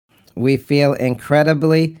We feel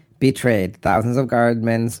incredibly betrayed. Thousands of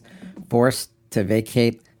guardsmen forced to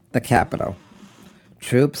vacate the Capitol.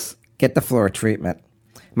 Troops get the floor treatment.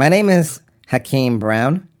 My name is Hakeem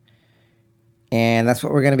Brown, and that's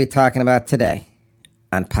what we're going to be talking about today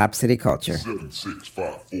on Pop City Culture. 7, 6,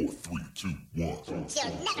 5, 4, 3, 2, 1. You'll never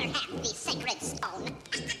have the sacred stone.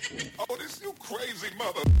 Oh, this you crazy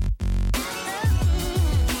mother.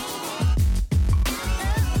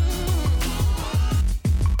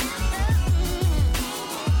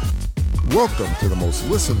 Welcome to the most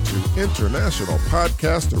listened to international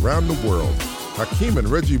podcast around the world. Hakeem and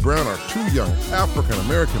Reggie Brown are two young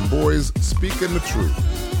African-American boys speaking the truth.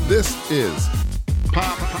 This is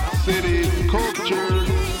Pop City Culture.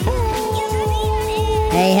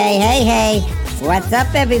 Hey. What's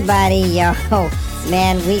up, everybody? Yo,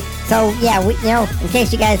 man, in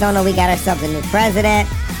case you guys don't know, we got ourselves a new president.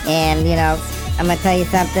 And, I'm going to tell you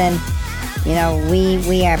something.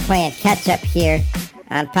 We are playing catch-up here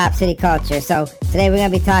on Pop City Culture. So today we're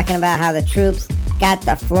going to be talking about how the troops got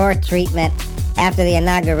the floor treatment after the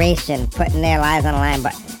inauguration, putting their lives on the line.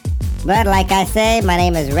 But like I say, my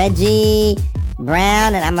name is Reggie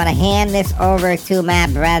Brown, and I'm going to hand this over to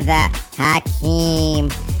my brother, Hakeem.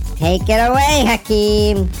 Take it away,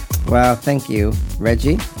 Hakeem. Well, thank you,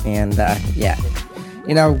 Reggie. And,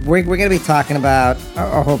 we're going to be talking about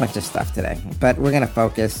a whole bunch of stuff today. But we're going to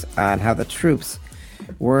focus on how the troops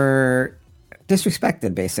were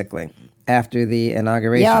disrespected, basically, after the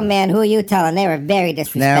inauguration. Yo, man, who are you telling? They were very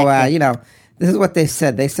disrespected. Now, this is what they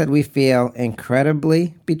said. They said, we feel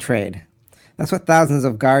incredibly betrayed. That's what thousands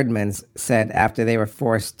of guardsmen said after they were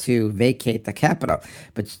forced to vacate the Capitol.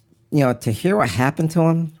 But, to hear what happened to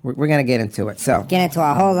them, we're going to get into it. So get into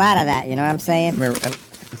a whole lot of that, you know what I'm saying?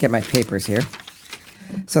 Get my papers here.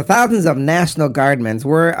 So thousands of National Guardsmen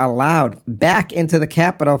were allowed back into the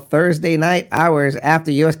Capitol Thursday night hours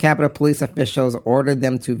after U.S. Capitol Police officials ordered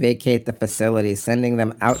them to vacate the facility, sending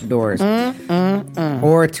them outdoors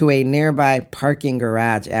or to a nearby parking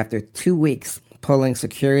garage after 2 weeks pulling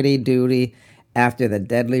security duty after the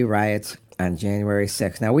deadly riots on January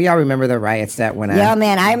 6th. Now, we all remember the riots that went on. Yo,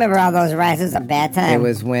 man, I remember all those riots. It was a bad time. It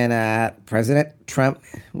was when President Trump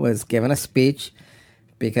was giving a speech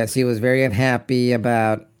because he was very unhappy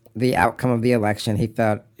about the outcome of the election. He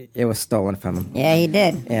felt it was stolen from him. Yeah, he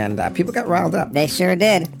did. And people got riled up. They sure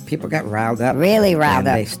did. People got riled up. Really riled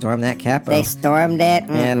up. They stormed that Capitol. They stormed it.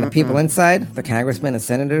 And the people inside, the congressmen and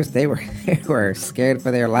senators, they were scared for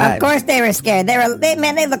their lives. Of course they were scared.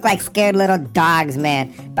 They looked like scared little dogs,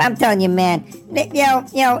 man. But I'm telling you, man, they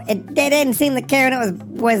didn't seem to care when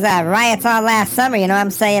it was riots all last summer, you know what I'm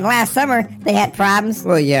saying? Last summer, they had problems.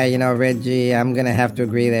 Well, yeah, Reggie, I'm going to have to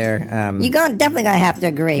agree there. You're definitely going to have to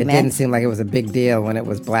agree, man. It didn't seem like it was a big deal when it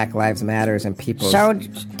was Black Lives Matters and people's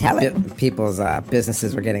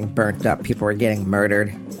businesses were getting burnt up. People were getting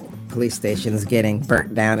murdered. Police stations getting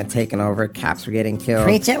burnt down and taken over. Cops were getting killed.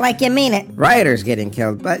 Preach it like you mean it. Rioters getting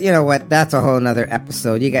killed. But you know what? That's a whole nother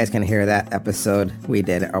episode. You guys can hear that episode we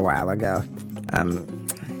did a while ago.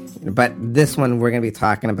 But this one, we're going to be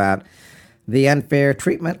talking about the unfair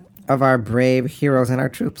treatment of our brave heroes and our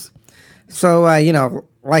troops. So,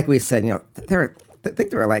 like we said, I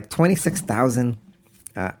think there were like 26,000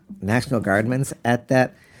 National Guardsmen at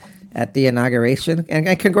the inauguration.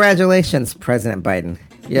 And congratulations, President Biden.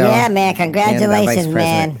 Yeah, man, congratulations,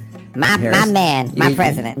 man. My man, my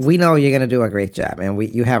president. We know you're going to do a great job, and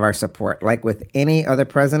you have our support. Like with any other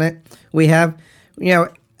president we have,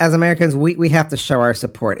 as Americans, we have to show our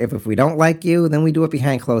support. If we don't like you, then we do it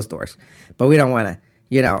behind closed doors. But we don't want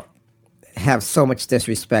to, have so much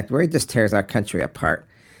disrespect where it just tears our country apart.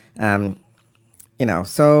 Anyways,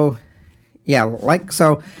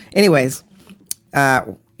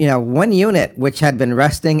 one unit which had been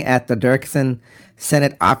resting at the Dirksen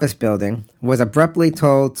Senate office building was abruptly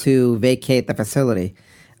told to vacate the facility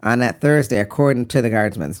on that Thursday, according to the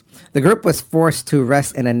guardsmen. The group was forced to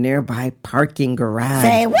rest in a nearby parking garage.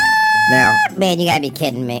 Say what? Now, man, you gotta be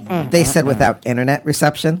kidding me. They said without internet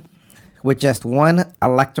reception, with just one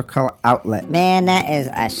electrical outlet. Man, that is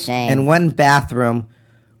a shame. And one bathroom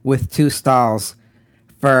with 2 stalls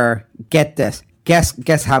for, get this,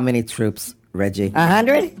 guess how many troops, Reggie?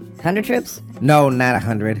 100? 100 troops? No, not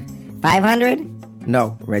 100. 500?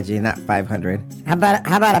 No, Reggie, not 500. How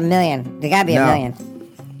about a million? There gotta be a million.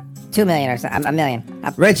 2 million or something. A million.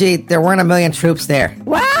 Reggie, there weren't a million troops there.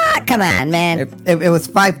 What? Come on, man. It was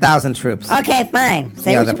 5,000 troops. Okay, fine.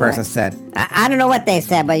 Say what the person said. I don't know what they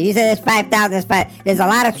said, but you said there's 5,000. There's a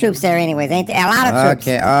lot of troops there anyways, ain't there? A lot of troops.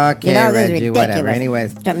 Okay, Reggie, whatever.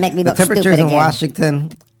 Anyways, don't make me the look stupid temperatures in again.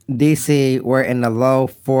 Washington, D.C. were in the low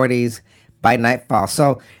 40s by nightfall.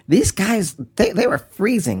 So these guys, they were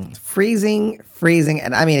freezing.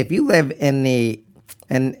 And I mean, if you live in the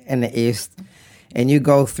East and you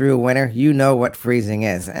go through winter, you know what freezing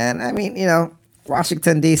is. And I mean,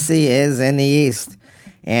 Washington, D.C. is in the East.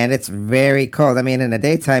 And it's very cold. I mean, in the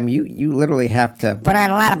daytime, you literally have to put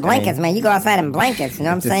on a lot of blankets, man. You go outside in blankets. You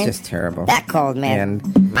know what I'm saying? It's just terrible. That cold, man.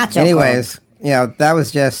 And Macho anyways, cold. that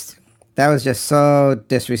was just so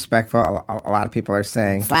disrespectful. A lot of people are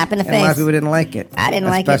saying slap in the face. A lot of face. people didn't like it. I didn't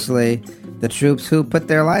like it, especially the troops who put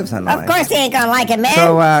their lives on the line. Of course, they ain't gonna like it, man.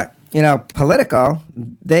 So, Politico,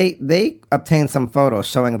 they obtained some photos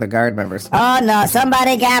showing the Guard members. Oh, no.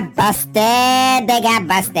 Somebody got busted. They got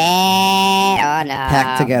busted. Oh, no.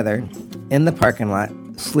 Packed together in the parking lot,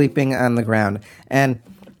 sleeping on the ground. And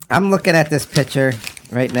I'm looking at this picture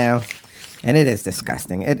right now, and it is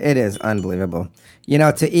disgusting. It is unbelievable.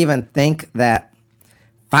 To even think that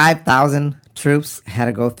 5,000 troops had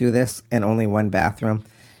to go through this in only one bathroom.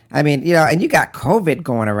 I mean, and you got COVID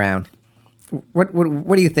going around. What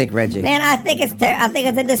do you think, Reggie? Man, I think it's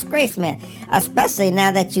a disgrace, man. Especially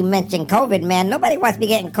now that you mentioned COVID, man. Nobody wants to be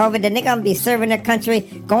getting COVID. Then they're gonna be serving their country,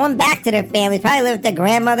 going back to their families, probably live with their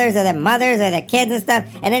grandmothers or their mothers or their kids and stuff,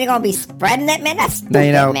 and then they're gonna be spreading it, man. That's stupid,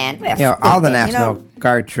 man. All the National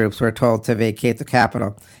Guard troops were told to vacate the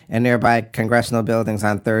Capitol and nearby congressional buildings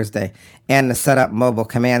on Thursday, and to set up mobile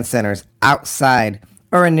command centers outside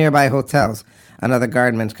or in nearby hotels. Another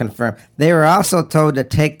guardman confirmed. They were also told to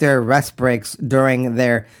take their rest breaks during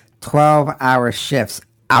their 12-hour shifts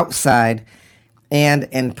outside and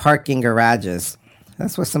in parking garages.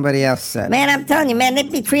 That's what somebody else said. Man, I'm telling you, man,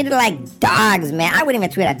 they'd be treated like dogs, man. I wouldn't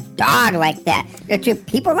even treat a dog like that. They treat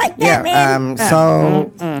people like that, man.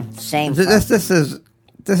 Shameful. This is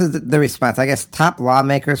the response. I guess top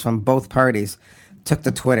lawmakers from both parties took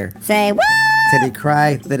to Twitter. Say what? To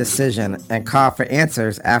decry the decision and call for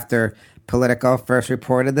answers after Politico first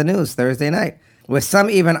reported the news Thursday night, with some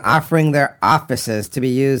even offering their offices to be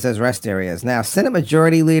used as rest areas. Now, Senate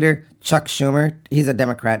Majority Leader Chuck Schumer, he's a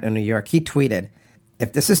Democrat in New York, he tweeted,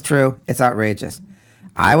 "If this is true, it's outrageous.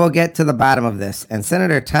 I will get to the bottom of this." And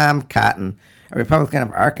Senator Tom Cotton, a Republican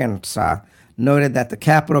of Arkansas, noted that the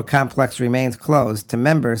Capitol complex remains closed to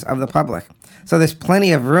members of the public. So there's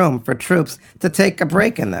plenty of room for troops to take a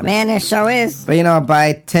break in them. Man, there sure is. But,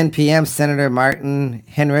 by 10 p.m., Senator Martin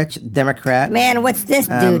Heinrich, Democrat. Man, what's this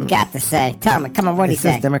dude got to say? Tell me. Come on, what do you say?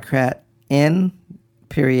 It says Democrat N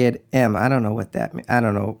period M. I don't know what that means. I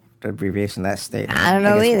don't know the abbreviation of that statement. I don't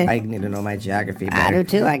know either. I need to know my geography better. I do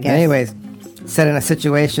too, I guess. But anyways, said a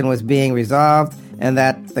situation was being resolved and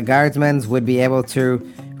that the guardsmen would be able to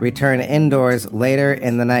return indoors later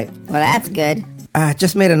in the night. Well, that's good.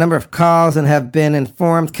 Just made a number of calls and have been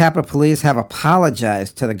informed Capitol Police have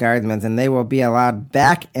apologized to the guardsmen and they will be allowed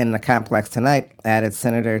back in the complex tonight, added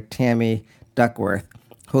Senator Tammy Duckworth,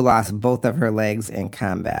 who lost both of her legs in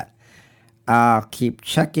combat. I'll keep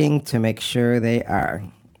checking to make sure they are.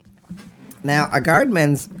 Now, a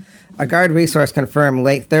guard resource confirmed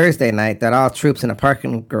late Thursday night that all troops in the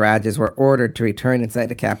parking garages were ordered to return inside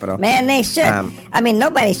the Capitol. Man, they should.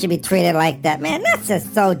 Nobody should be treated like that, man. That's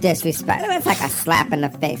just so disrespectful. That's like a slap in the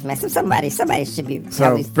face, man. Somebody should be.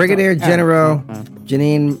 So, Brigadier General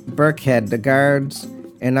Janine Burkhead, the Guard's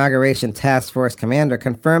Inauguration Task Force commander,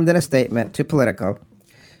 confirmed in a statement to Politico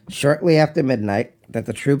shortly after midnight that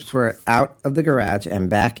the troops were out of the garage and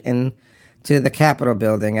back into the Capitol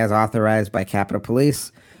building as authorized by Capitol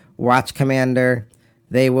Police. Watch Commander,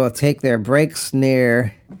 they will take their breaks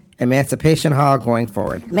near Emancipation Hall going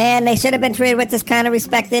forward. Man, they should have been treated with this kind of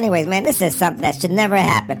respect anyways, man. This is something that should never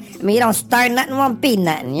happen. I mean, you don't start nothing, won't be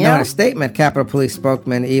nothing, you know? In a statement, Capitol Police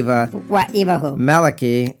spokesman Eva who?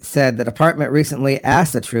 Maliki said the department recently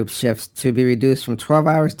asked the troop shifts to be reduced from 12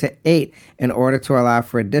 hours to 8 in order to allow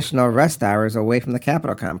for additional rest hours away from the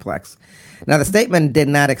Capitol complex. Now, the statement did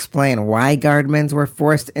not explain why guardmen were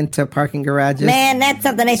forced into parking garages. Man, that's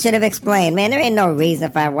something they should have explained. Man, there ain't no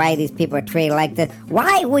reason for why these people are treated like this.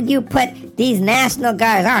 Why would you put these National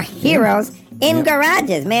Guards, our heroes, in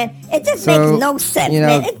garages, man? It just makes no sense,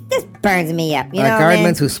 man. It just burns me up, you know,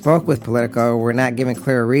 guardmen who spoke with Politico were not given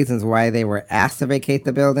clear reasons why they were asked to vacate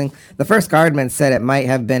the building. The first guardman said it might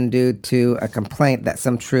have been due to a complaint that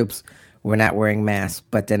some troops were not wearing masks,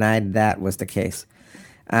 but denied that was the case.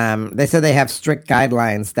 They said they have strict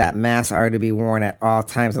guidelines that masks are to be worn at all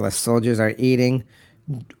times unless soldiers are eating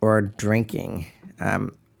or drinking.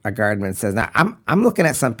 A guardman says. Now, I'm looking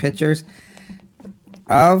at some pictures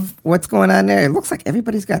of what's going on there. It looks like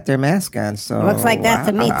everybody's got their mask on. So it looks like that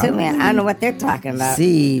to me too, man. I don't know what they're talking about.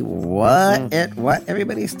 See what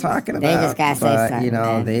everybody's talking about. They just gotta say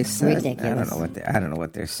something. They said ridiculous. I don't know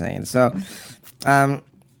what they're saying. So,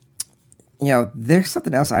 there's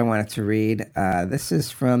something else I wanted to read. This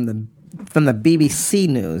is from the BBC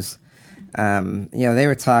News. They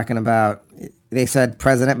were talking about. They said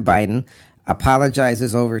President Biden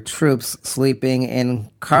apologizes over troops sleeping in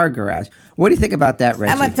car garage. What do you think about that,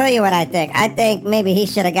 Reggie? I'm gonna tell you what I think. I think maybe he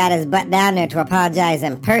should have got his butt down there to apologize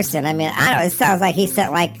in person. I mean, I don't know. It sounds like he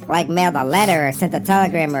sent like mailed a letter or sent a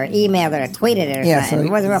telegram or emailed it or tweeted it or something.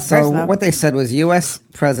 It wasn't real personal. So what they said was U.S.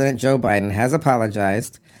 President Joe Biden has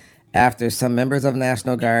apologized after some members of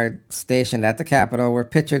National Guard stationed at the Capitol were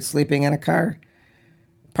pictured sleeping in a car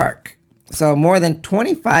park. So more than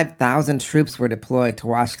 25,000 troops were deployed to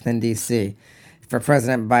Washington, D.C. for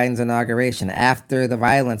President Biden's inauguration after the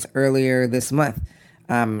violence earlier this month.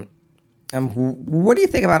 What do you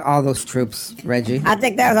think about all those troops, Reggie? I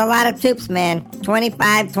think there was a lot of troops, man.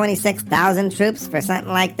 26,000 troops for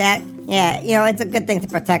something like that. Yeah, it's a good thing to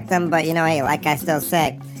protect them, but, hey, like I still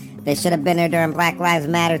say, they should have been there during Black Lives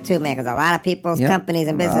Matter too, man, because a lot of people's companies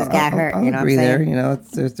and business got hurt. I'll agree there.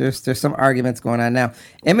 There's some arguments going on now.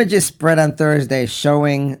 Images spread on Thursday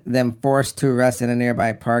showing them forced to rest in a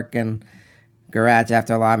nearby park and garage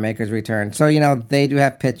after lawmakers returned. So, they do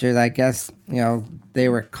have pictures. I guess, they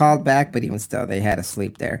were called back, but even still, they had to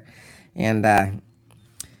sleep there. And,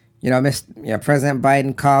 President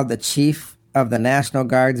Biden called the chief of the National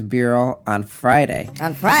Guard's Bureau on Friday.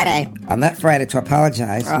 On that Friday to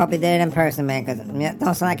apologize. I hope he did it in person, man, because it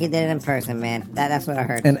don't sound like he did it in person, man. That's what I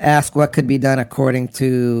heard. And ask what could be done according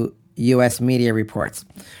to U.S. media reports.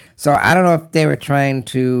 So I don't know if they were trying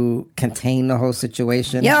to contain the whole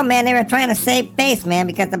situation. Man, they were trying to save face, man,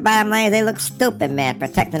 because the bottom line is they look stupid, man,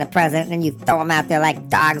 protecting the president, and you throw them out there like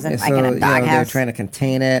dogs in a doghouse. They were trying to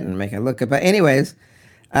contain it and make it look good. But anyways,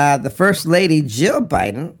 the First Lady, Jill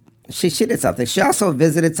Biden, she did something. She also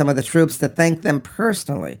visited some of the troops to thank them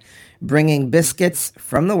personally, bringing biscuits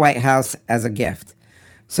from the White House as a gift.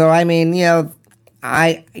 So, I mean,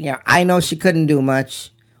 I know she couldn't do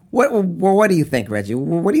much. What do you think, Reggie?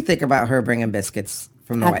 What do you think about her bringing biscuits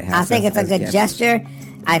from the White House? I think it's a good gesture.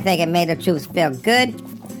 I think it made the troops feel good.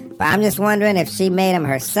 But I'm just wondering if she made them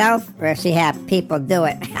herself or if she had people do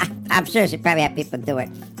it. I'm sure she probably had people do it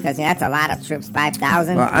because that's a lot of troops,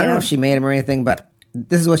 5,000. Well, I don't know if she made them or anything, but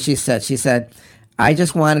this is what she said. She said, I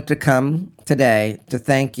just wanted to come today to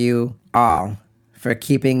thank you all for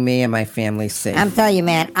keeping me and my family safe. I'm telling you,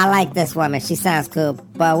 man, I like this woman. She sounds cool.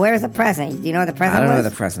 But where's the president? Do you know who the president was? I don't know who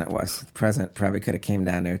the president was. The president probably could have came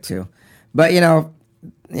down there too. But,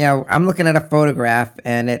 I'm looking at a photograph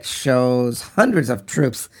and it shows hundreds of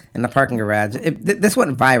troops in the parking garage. This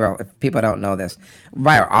went viral, if people don't know this.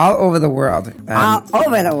 Viral all over the world. All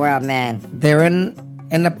over the world, man. They're in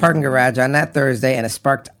the parking garage on that Thursday, and it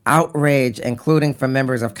sparked outrage, including from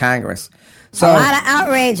members of Congress. So, a lot of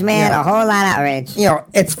outrage, man. A whole lot of outrage.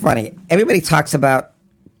 It's funny. Everybody talks about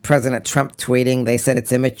President Trump tweeting. They said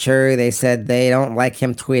it's immature. They said they don't like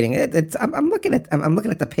him tweeting. I'm looking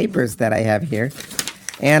at the papers that I have here,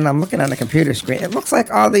 and I'm looking on the computer screen. It looks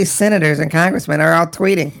like all these senators and congressmen are all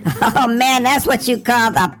tweeting. Oh man, that's what you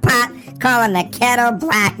call the pot calling the kettle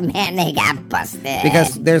black, man. They got busted.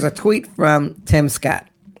 Because there's a tweet from Tim Scott,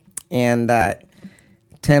 and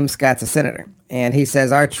Tim Scott's a senator, and he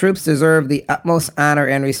says, our troops deserve the utmost honor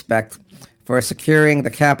and respect for securing the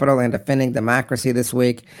Capitol and defending democracy this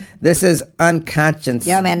week. This is unconscionable.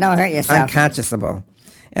 Yo, man, don't hurt yourself. Unconscionable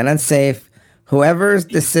and unsafe. Whoever's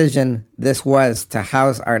decision this was to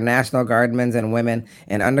house our National Guardsmen and women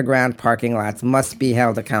in underground parking lots must be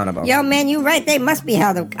held accountable. Yo, man, you right. They must be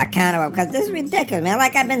held accountable because this is ridiculous, man.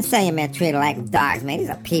 Like I've been saying, man, treated like dogs, man. These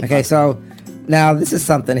are people. Okay, so now this is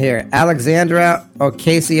something here. Alexandra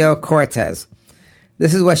Ocasio-Cortez.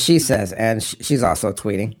 This is what she says, and she's also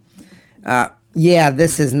tweeting.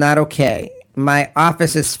 This is not okay. My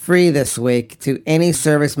office is free this week to any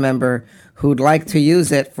service member who'd like to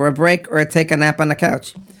use it for a break or take a nap on the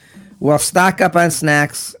couch. We'll stock up on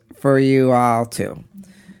snacks for you all, too.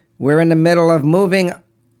 We're in the middle of moving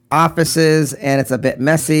offices, and it's a bit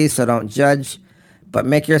messy, so don't judge, but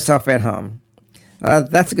make yourself at home.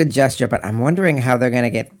 That's a good gesture, but I'm wondering how they're going to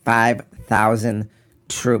get 5,000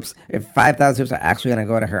 troops. If 5,000 troops are actually going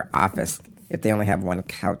to go to her office if they only have one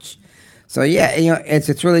couch. So,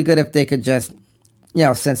 it's really good if they could just,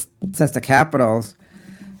 since the Capitol's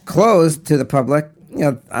closed to the public,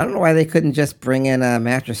 I don't know why they couldn't just bring in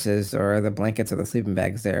mattresses or the blankets or the sleeping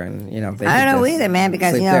bags there, and they I don't know either, man,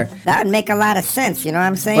 because that would make a lot of sense. You know what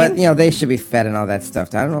I'm saying? But they should be fed and all that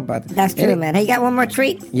stuff. I don't know about that. That's true, man. Hey, you got one more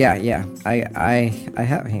treat? Yeah. I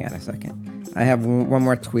have. Hang on a second. I have one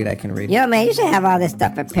more tweet I can read. Yo, man, you should have all this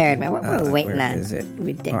stuff prepared, man. What are we waiting on? Is it?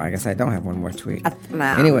 Ridiculous. Oh, I guess I don't have one more tweet.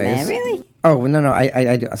 Anyways, man, really? Oh, no,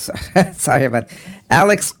 I do. Sorry about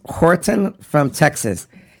Alex Horton from Texas.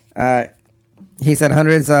 He said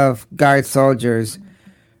hundreds of guard soldiers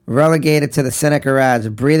relegated to the Senate garage,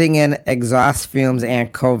 breathing in exhaust fumes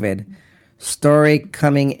and COVID. Story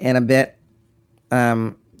coming in a bit.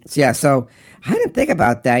 So I didn't think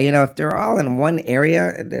about that. If they're all in one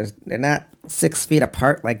area, they're not 6 feet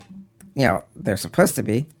apart like, they're supposed to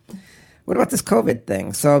be. What about this COVID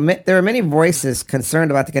thing? So there are many voices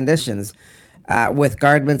concerned about the conditions with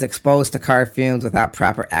guardmen exposed to car fumes without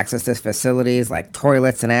proper access to facilities like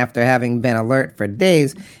toilets, and after having been alert for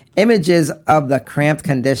days, images of the cramped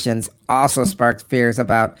conditions also sparked fears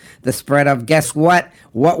about the spread of, guess what?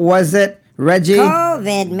 What was it, Reggie?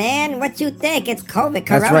 COVID, man. What you think? It's COVID,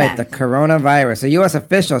 corona. That's right, the coronavirus. A U.S.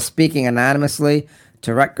 official speaking anonymously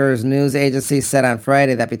to Rutgers News Agency said on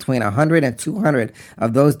Friday that between 100 and 200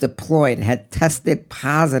 of those deployed had tested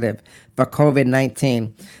positive for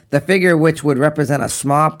COVID-19, the figure which would represent a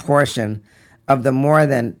small portion of the more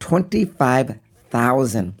than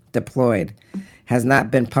 25,000 deployed has not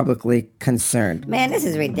been publicly concerned. Man, this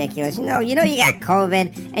is ridiculous. You got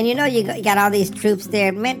COVID, and you got all these troops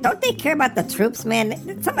there. Man, don't they care about the troops,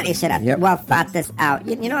 man? Somebody should have well thought this out.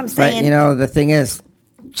 You know what I'm saying? But, the thing is,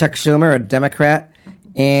 Chuck Schumer, a Democrat,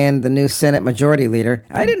 and the new Senate Majority Leader.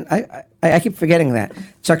 I keep forgetting that.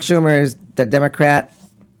 Chuck Schumer is the Democrat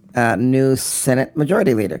new Senate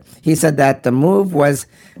Majority Leader. He said that the move was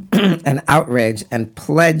an outrage and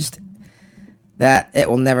pledged that it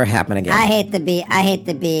will never happen again. I hate to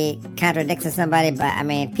be contradicting somebody, but I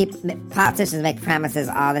mean, politicians make promises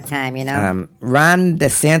all the time, Ron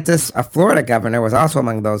DeSantis, a Florida governor, was also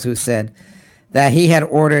among those who said that he had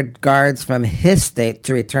ordered guards from his state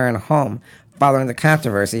to return home following the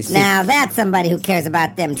controversy. Now, that's somebody who cares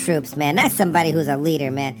about them troops, man. That's somebody who's a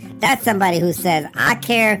leader, man. That's somebody who says, I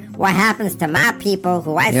care what happens to my people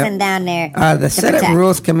who I send down there The Senate protect.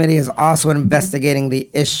 Rules Committee is also investigating the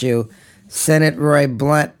issue, Senate Roy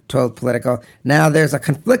Blunt told Politico. Now, there's a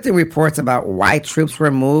conflicting reports about why troops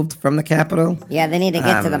were moved from the Capitol. Yeah, they need to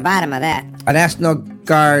get to the bottom of that. A National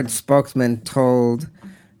Guard spokesman told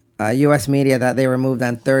U.S. media that they were moved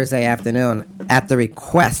on Thursday afternoon at the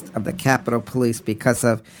request of the Capitol Police because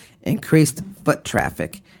of increased foot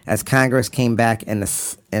traffic as Congress came back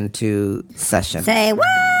into session. Say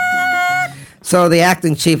what? So the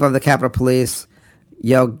acting chief of the Capitol Police,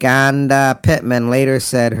 Yoganda Pittman, later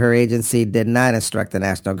said her agency did not instruct the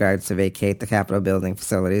National Guard to vacate the Capitol building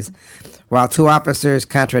facilities, while two officers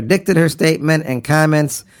contradicted her statement and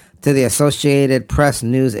comments to the Associated Press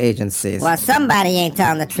news agencies. Well, somebody ain't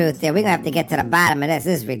telling the truth there. We're going to have to get to the bottom of this.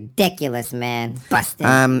 This is ridiculous, man. Busted.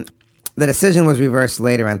 The decision was reversed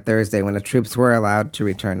later on Thursday when the troops were allowed to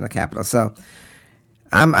return to the Capitol. So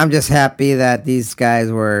I'm just happy that these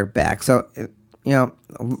guys were back. So,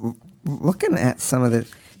 looking at some of the...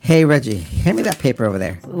 Hey, Reggie, hand me that paper over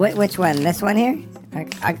there. Which one? This one here?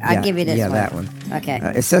 I'll give you this one. Yeah, that one. Okay.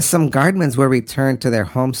 It says some guardmen will return to their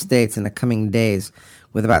home states in the coming days,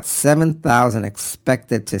 with about 7,000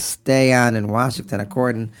 expected to stay on in Washington,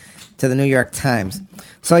 according to the New York Times.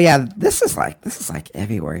 So yeah, this is like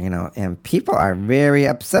everywhere, and people are very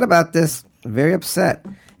upset about this, very upset,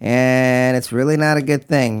 and it's really not a good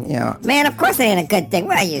thing, Man, of course it ain't a good thing.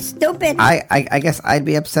 What are you, stupid? I guess I'd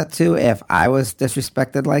be upset too if I was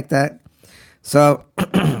disrespected like that. So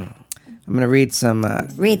I'm gonna read some.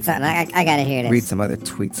 Read something. I gotta hear this. Read some other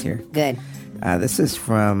tweets here. Good. This is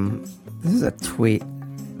a tweet.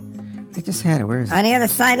 I just had it. Where is it? On the other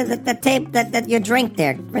side of the tape, that your drink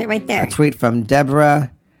there, right there. A tweet from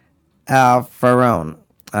Deborah Alfarone.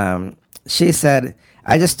 She said,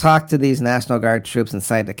 I just talked to these National Guard troops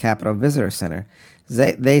inside the Capitol Visitor Center.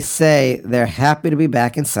 They say they're happy to be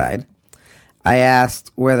back inside. I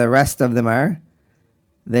asked where the rest of them are.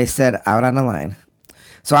 They said out on the line.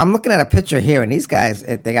 So I'm looking at a picture here, and these guys,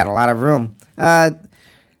 they got a lot of room.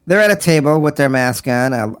 They're at a table with their mask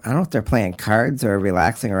on. I don't know if they're playing cards or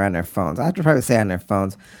relaxing or on their phones. I have to probably say on their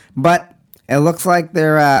phones. But it looks like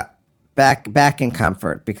they're back in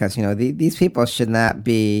comfort because, these people should not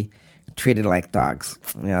be treated like dogs.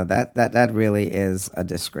 That really is a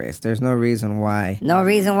disgrace. There's no reason why. No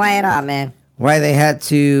reason why at all, man. Why they had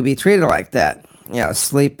to be treated like that.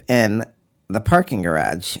 Sleep in the parking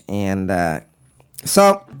garage. And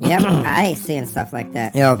so... Yep, I hate seeing stuff like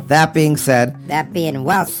that. That being said... That being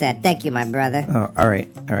well said. Thank you, my brother. Oh, all right,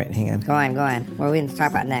 hang on. Go on. What are we going to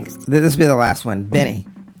talk about next? This will be the last one. Benny.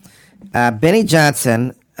 Benny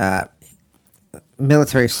Johnson,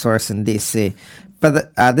 military source in D.C.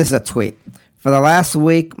 This is a tweet. For the last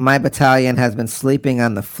week, my battalion has been sleeping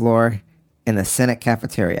on the floor in the Senate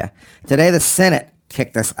cafeteria. Today, the Senate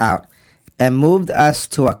kicked us out. and moved us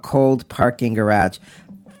to a cold parking garage.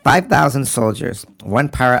 5,000 soldiers, 1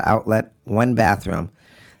 power outlet, 1 bathroom.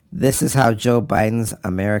 This is how Joe Biden's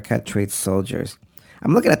America treats soldiers.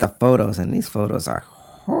 I'm looking at the photos, and these photos are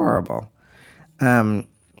horrible.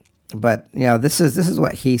 But, this is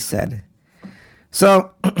what he said. So,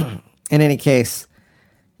 in any case,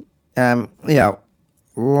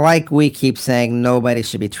 like we keep saying, nobody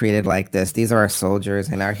should be treated like this. These are our soldiers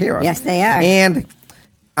and our heroes. Yes, they are. And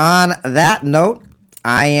on that note,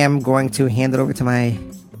 I am going to hand it over to my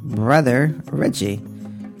brother, Reggie,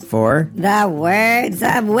 for the words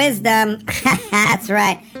of wisdom. That's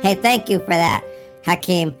right. Hey, thank you for that,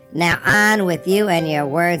 Hakeem. Now on with you and your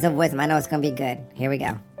words of wisdom. I know it's going to be good. Here we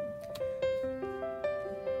go.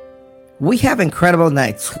 We have incredible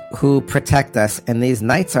knights who protect us, and these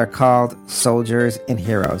knights are called soldiers and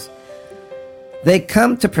heroes. They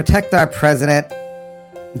come to protect our president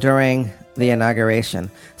during the inauguration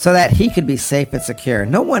so that he could be safe and secure.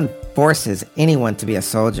 No one forces anyone to be a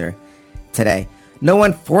soldier today. No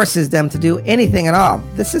one forces them to do anything at all.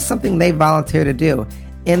 This is something they volunteer to do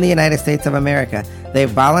in the United States of America. They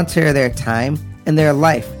volunteer their time and their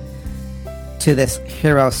life to this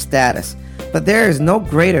hero status. But there is no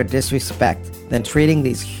greater disrespect than treating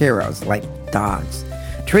these heroes like dogs,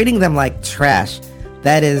 treating them like trash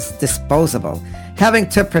that is disposable, having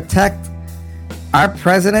to protect our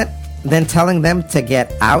president, then telling them to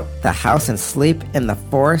get out the house and sleep in the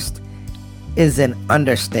forest is an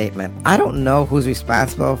understatement. I don't know who's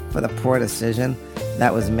responsible for the poor decision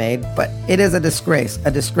that was made, but it is a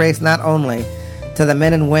disgrace not only to the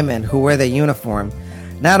men and women who wear the uniform,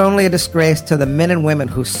 not only a disgrace to the men and women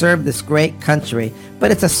who serve this great country,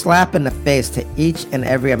 but it's a slap in the face to each and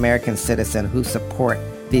every American citizen who support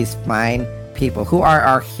these fine people who are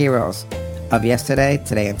our heroes of yesterday,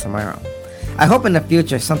 today, and tomorrow. I hope in the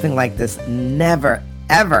future something like this never,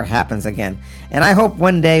 ever happens again. And I hope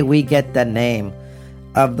one day we get the name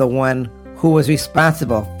of the one who was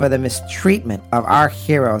responsible for the mistreatment of our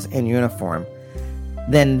heroes in uniform.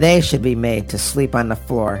 Then they should be made to sleep on the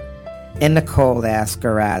floor in the cold-ass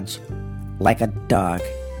garage like a dog.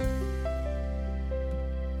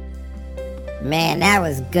 Man, that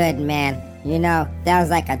was good, man. That was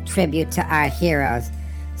like a tribute to our heroes.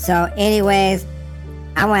 So anyways,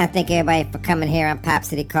 I want to thank everybody for coming here on Pop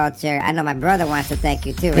City Culture. I know my brother wants to thank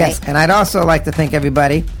you too, right? Yes, and I'd also like to thank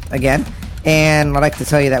everybody again. And I'd like to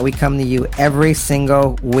tell you that we come to you every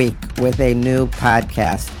single week with a new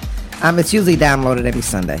podcast. It's usually downloaded every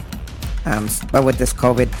Sunday. But with this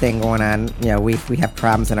COVID thing going on, we have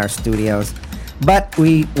problems in our studios. But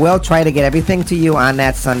we will try to get everything to you on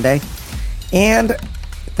that Sunday. And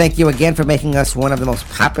thank you again for making us one of the most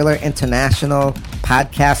popular international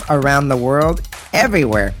podcasts around the world,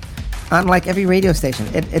 everywhere, on like every radio station.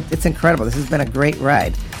 It's incredible. This has been a great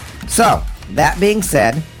ride. So, that being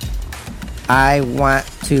said, I want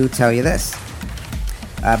to tell you this.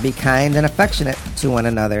 Be kind and affectionate to one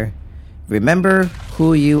another. Remember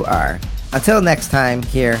who you are. Until next time,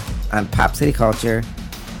 here on Pop City Culture,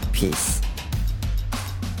 peace.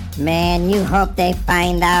 Man, you hope they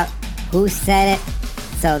find out who said it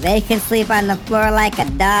so they can sleep on the floor like a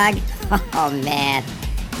dog. Oh, man.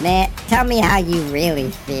 Man, tell me how you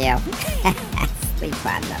really feel. Sleep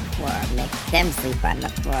on the floor. Make them sleep on the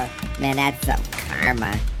floor. Man, that's some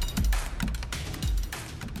karma.